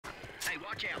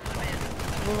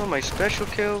Oh, my special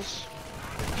kills.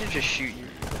 You just shoot you.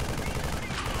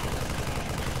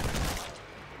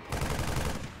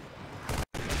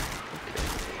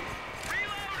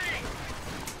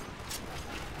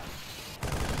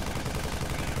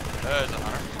 There's a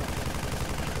hunter.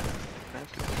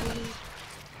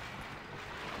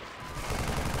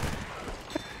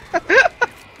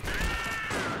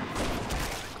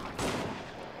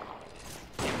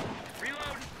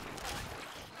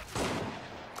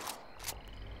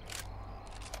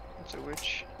 That's a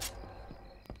witch.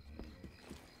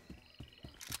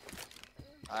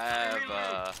 I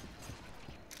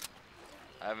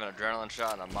have an adrenaline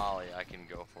shot and a molly. I can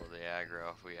go for the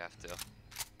aggro if we have to.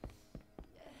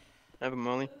 I have a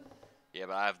molly. Yeah,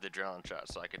 but I have the adrenaline shot,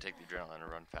 so I can take the adrenaline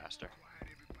and run faster.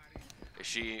 Is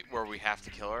she where we have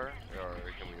to kill her, or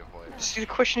can we avoid it? See, the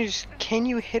question is, can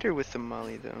you hit her with the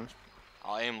molly, though?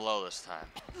 I'll aim low this time.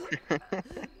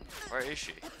 Where is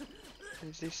she?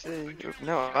 As they say.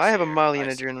 No, I have a molly and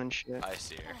adrenaline shot. I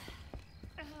see her.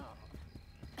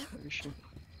 Where is she?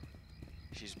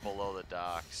 She's below the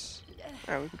docks.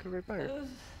 Alright, we can go right by her.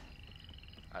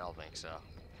 I don't think so.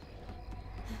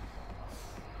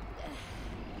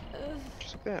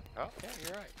 Just like that. Oh, yeah,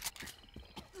 you're right.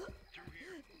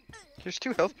 There's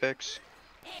 2 health packs.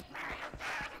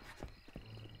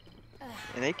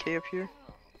 An AK up here.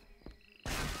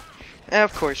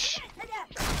 Of course.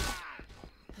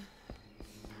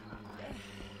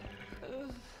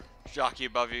 Jockey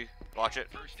above you. Watch it.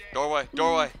 Doorway.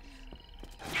 Doorway.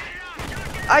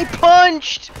 I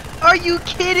punched! Are you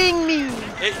kidding me?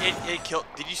 It killed.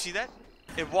 Did you see that?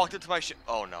 It walked into my ship.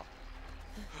 Oh no.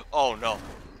 Oh no.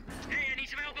 Hey, I need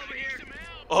some help over here.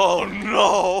 Oh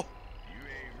no.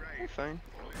 You're fine.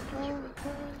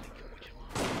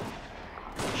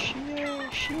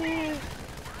 Shit.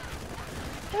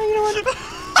 Oh, you know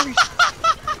what?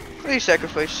 Please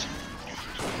sacrifice.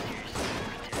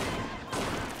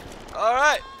 All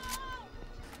right.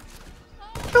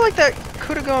 I feel like that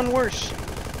could have gone worse.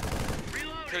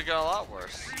 Could have gone a lot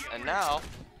worse. And now,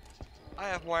 I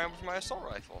have more ammo for my assault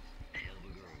rifle.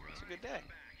 It's a good day.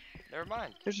 Never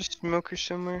mind. There's a smoker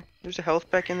somewhere. There's a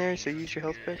health pack in there, so use your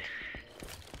health pack.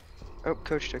 Oh,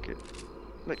 Coach took it.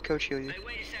 Let Coach heal you. Hey,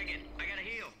 wait a second. I gotta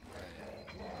heal.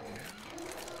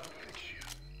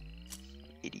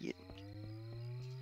 Idiot.